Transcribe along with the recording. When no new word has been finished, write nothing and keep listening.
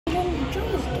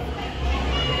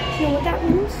You know what that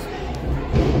means?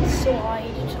 Slide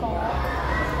talk.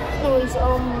 Anyways,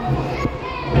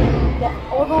 yeah,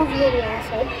 all those videos,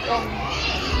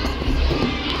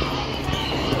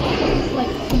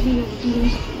 like the video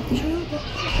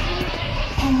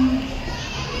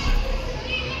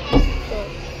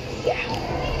yeah.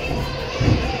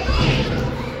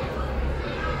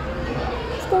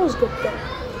 School is good though.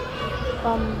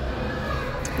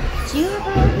 Do you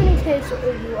ever have any kids,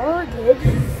 or you are a kid,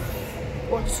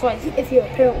 or just like if you're a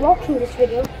parent watching this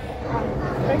video,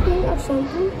 thinking of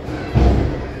something,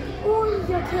 or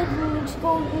your kid needs to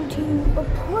go into a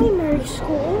primary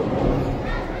school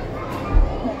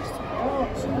next year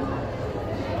also.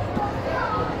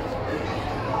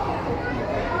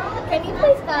 Can you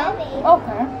please go?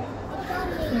 Okay.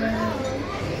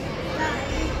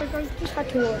 I just had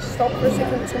to stop for a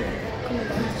second, so I'm coming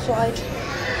down the slide.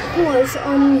 Anyways,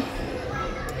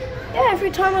 yeah,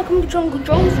 every time I come to Jungle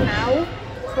Joe's now,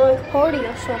 for like a party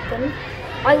or something,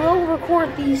 I will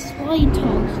record these slide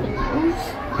talks videos.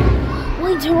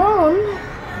 Later on,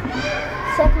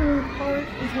 second part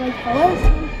is like the last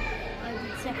one.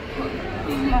 The second part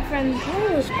is my friend's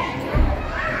roller skating.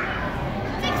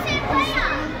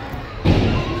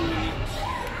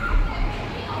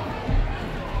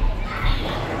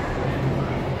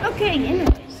 Okay,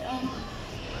 anyways,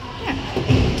 yeah.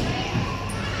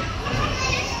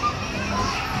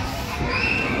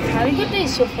 Having a good day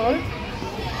so far.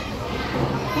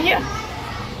 Yeah.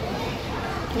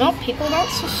 Well, people,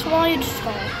 that's a slide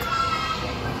talk.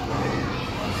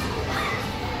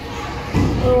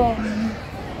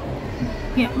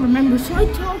 Yeah, remember,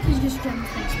 slide talk is just general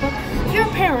things. But if you're a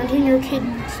parent and your kid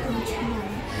needs to go to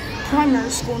primary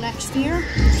school next year,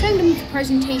 send them the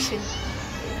presentation.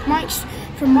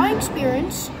 From my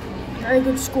experience, very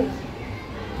good school.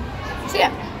 So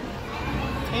yeah,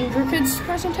 send your kids the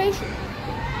presentation.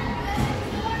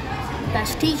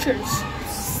 Best teachers.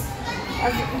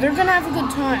 They're gonna have a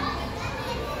good time.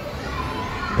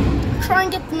 Try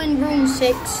and get them in room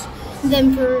 6.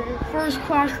 Then for first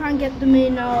class, try and get them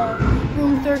in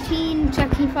room 13.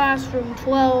 Second class, room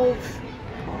 12.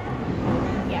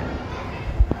 Yeah.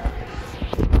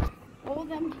 All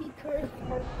them teachers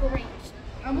are great.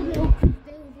 I would know because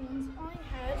they were the ones I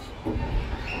had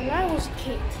when I was a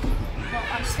kid. Well,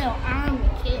 I still am a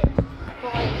kid.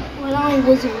 But when I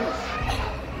was in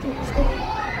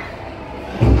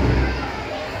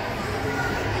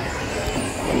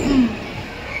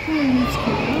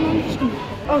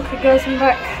Okay guys, I'm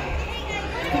back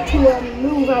to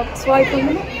move outside for a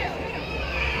minute.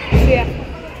 So yeah.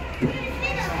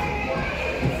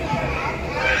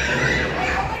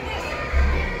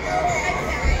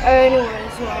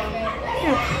 Anyways,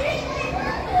 yeah.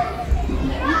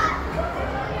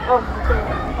 Oh, okay.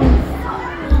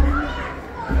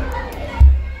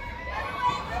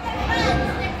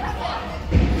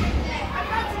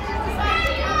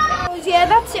 Yeah,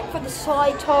 that's it for the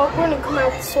slide talk. We're gonna come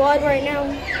out the slide right now.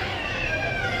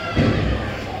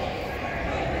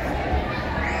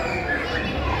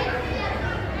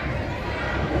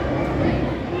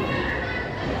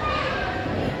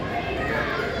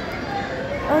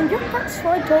 Yeah, that's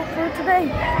slide talk for today.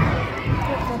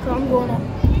 Okay, I'm going up.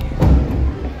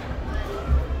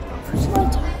 For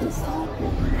slide talk this time,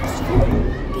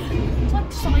 it's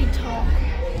like slide talk,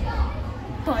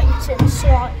 but it's in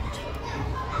slide.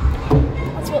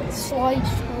 That's what slide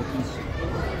talk is.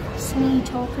 Slide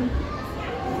talking.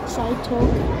 Side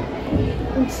talk.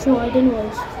 And slide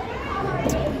anyways.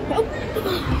 Oh.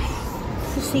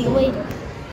 See you later.